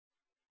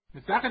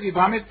Mesachet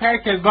Yevamos,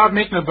 Perek Tezvav,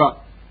 Mishnah Vav.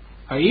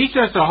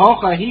 Ha'isha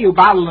shehocha hi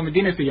u'ba'al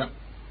l'medina siyam.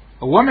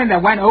 A woman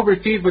that went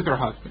overseas with her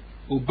husband.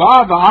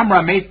 U'ba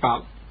v'amra meit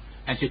ba'al.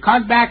 And she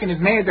comes back and is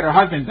made that her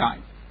husband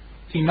died.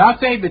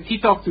 Tinaseh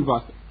v'titoch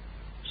ksuvasa.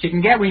 She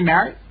can get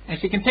remarried and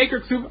she can take her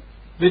ksuva.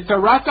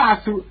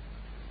 V'tzarasa asur.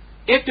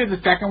 If there's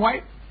a second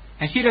wife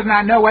and she does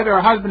not know whether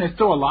her husband is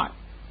still alive,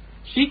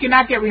 she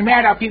cannot get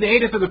remarried al pi the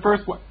edus of the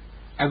first wife.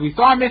 As we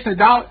saw in Mishnah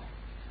Dalet,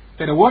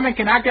 that a woman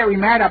cannot get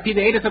remarried al pi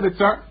the edus of the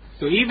tzar.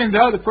 So even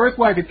though the first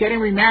wife is getting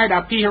remarried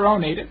al pi her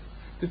own edus,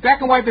 the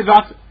second wife is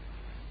also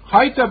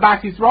Chayta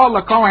bas Yisrael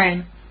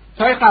lakohen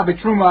toicha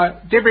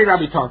b'truma divrei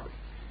Rabbi Tarfon.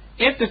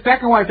 If the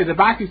second wife is a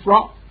bas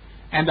Yisrael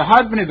and the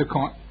husband is a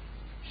kohen,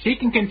 she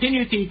can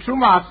continue to eat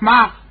truma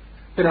asmach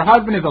that her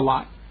husband is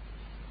alive,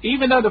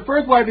 even though the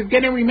first wife is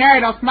getting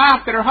remarried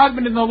asmach that her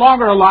husband is no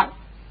longer alive.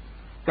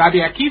 Rabbi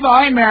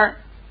Akiva Omer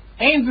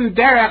ein zu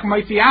derech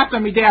moisiata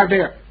midei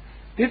aver.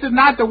 This is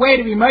not the way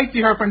to be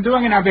moisi her from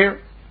doing an aver.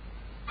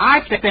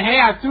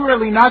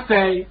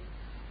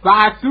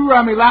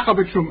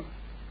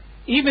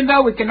 Even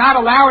though we cannot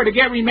allow her to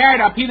get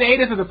remarried al pi the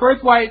edus of the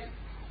first wife,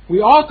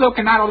 we also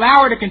cannot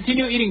allow her to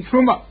continue eating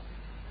truma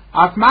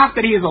asmach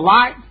that he is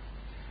alive,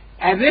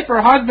 as if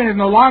her husband is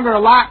no longer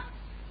alive,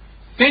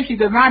 since she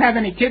does not have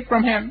any kids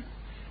from him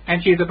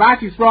and she is a bas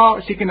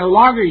Yisrael, she can no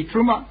longer eat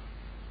truma.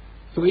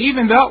 So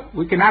even though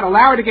we cannot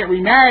allow her to get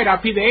remarried al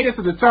pi the edus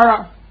of the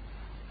tzara,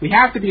 we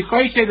have to be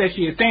chosheh that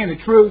she is saying the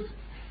truth,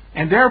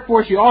 and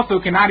therefore she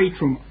also cannot eat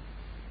truma.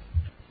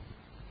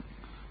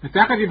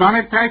 Mesachet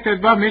Yevamos, Perek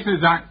Tezvav, Mishnah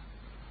Zayin.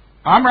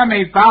 Amra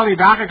meis bali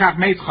v'achakach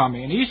meis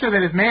chami. An isha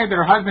that is married that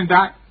her husband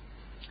died,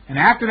 and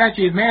after that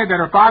she is married that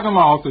her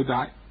father-in-law also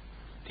died.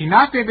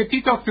 Tinaseh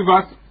v'titoch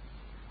ksuvasa.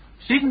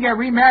 She can get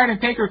remarried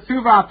and take her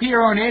ksuva al pi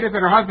her own edus that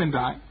her husband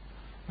died.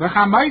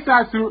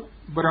 V'chamaisa asur.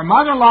 But her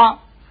mother-in-law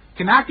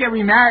cannot get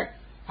remarried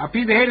al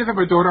pi the edus of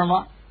her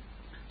daughter-in-law.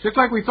 Just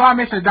like we saw in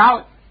Mishnah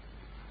Dalet,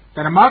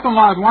 that a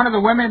mother-in-law is one of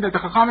the women that the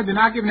Chachamim did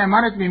not give them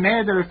money to be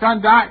married that her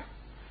son died,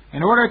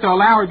 in order to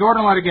allow her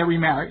daughter-in-law to get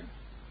remarried.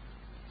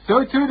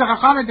 So too the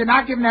Chachamim did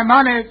not give them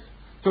money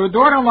to her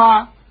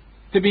daughter-in-law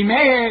to be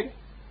married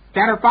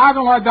that her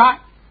father-in-law died.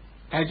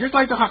 And just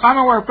like the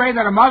Chachamim were afraid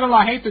that her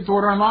mother-in-law hates the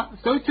daughter-in-law,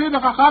 so too the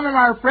Chachamim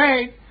are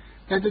afraid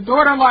that the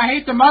daughter-in-law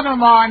hates the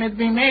mother-in-law and is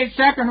being made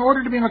sheker in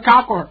order to be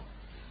mekapor her.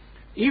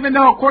 Even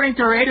though according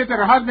to her edus that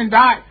her husband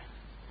died,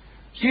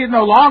 she is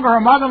no longer her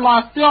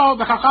mother-in-law, still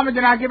the Chachamim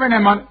did not give her any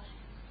money.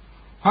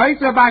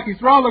 If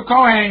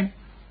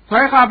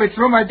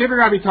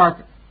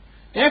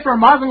her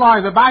mother-in-law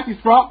is a bas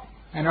Yisrael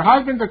and her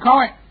husband's a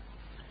kohen,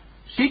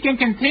 she can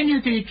continue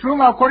to eat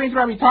truma according to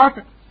Rabbi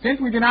Tarfon, since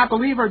we do not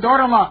believe her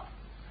daughter-in-law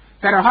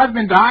that her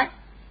husband died.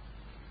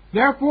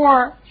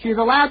 Therefore, she is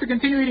allowed to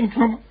continue eating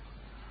truma.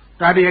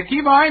 Rabbi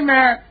Akiva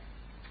Omer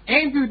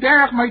ein zu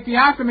derech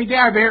moisiasa midei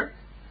aver.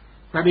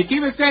 Rabbi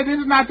Akiva said this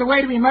is not the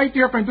way to be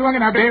moisi from doing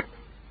an aver.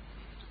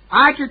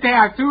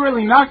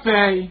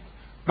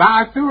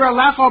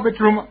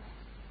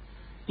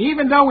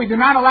 Even though we do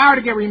not allow her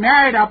to get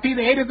remarried al pi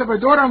the edus of her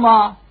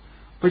daughter-in-law,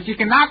 but she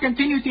cannot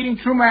continue eating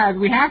truma, as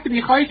we have to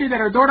be chosheh that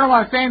her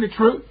daughter-in-law is saying the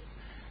truth,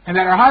 and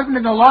that her husband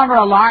is no longer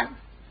alive.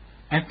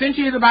 And since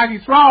she is a bas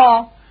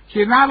Yisrael, she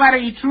is not allowed to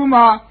eat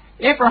truma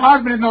if her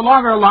husband is no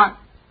longer alive.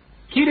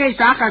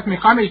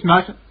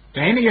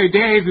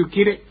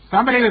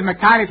 Somebody was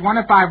mekadesh one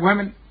of 5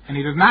 women, and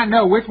he does not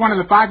know which one of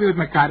the 5 he was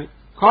mekadesh.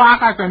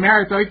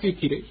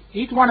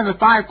 Each one of the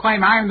 5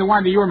 claim, I am the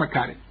one that you are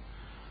mekadesh.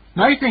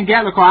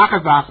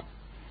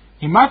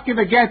 He must give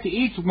a get to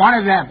each one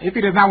of them if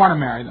he does not want to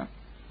marry them.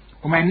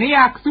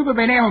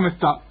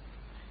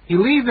 He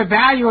leaves the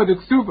value of the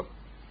ksuba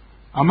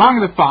among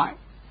the 5,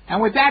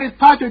 and with that is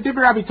patur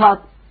divrei Rabbi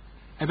Tarfon.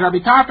 As Rabbi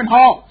Tarfon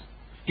holds,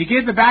 he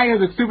gives the value of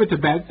the ksuba to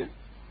Bezdin,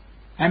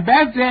 and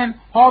Bezdin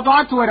holds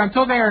on to it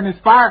until they are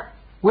inspired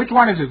which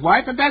one is his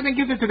wife, and Bezdin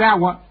gives it to that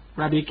one.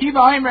 Rabbi Akiva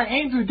Omer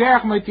ein zu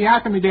derech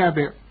moisiata midei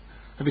aver.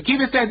 Rabbi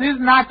Akiva says this is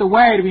not the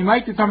way to be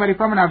moisi somebody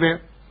from an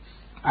aver.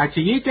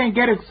 He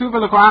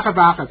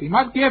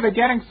must give a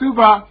getting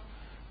ksuba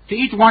to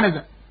each one of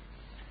them.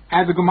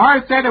 As the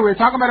Gemara said that we were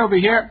talking about over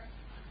here,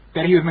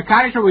 that he was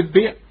mekadesh with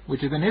bia,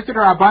 which is an isser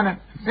rabbanan.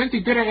 Since he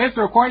did an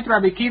isser according to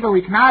Rabbi Akiva,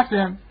 we knas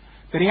him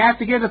that he has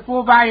to give the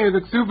full value of the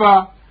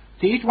ksuba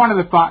to each one of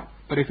the 5.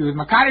 But if he was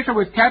mekadesh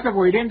with kesef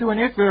where he didn't do an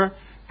isser,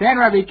 then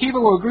Rabbi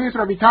Akiva will agree with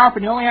Rabbi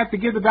Tarfon. He only has to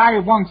give the value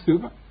of 1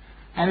 ksuba,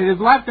 and it is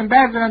left in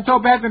Bezdin until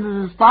Bezdin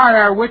is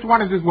inspired which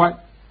one is his wife.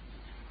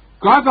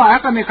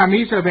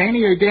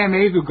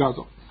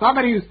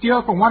 Somebody who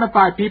steals from one of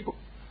 5 people,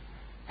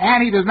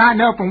 and he does not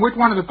know from which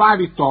one of the 5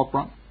 he stole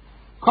from.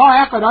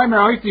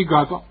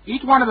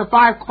 Each one of the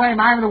 5 claim,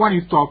 I am the one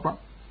he stole from.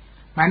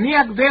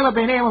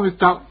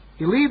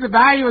 He leaves the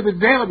value of the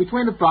gzela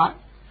between the 5,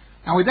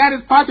 and with that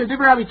is patur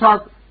divrei Rabbi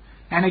Tarfon.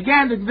 And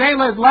again, the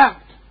gzela is left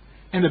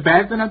in the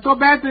Bezdin until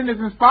Bezdin is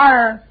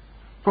inspired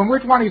from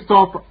which one he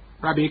stole from.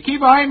 Rabbi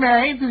Akiva Omer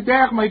ein zu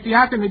derech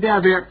moisiata midei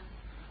aver.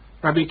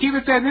 Rabbi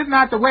Akiva says this is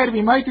not the way to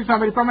be moisi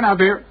somebody from an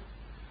aver.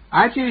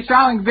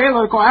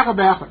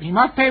 He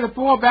must pay the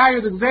full value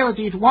of the gzela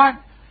to each one.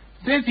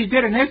 Since he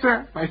did an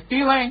isser by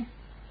stealing,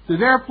 so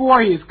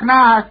therefore he is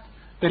knas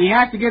that he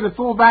has to give the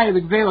full value of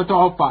the gzela to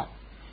all five.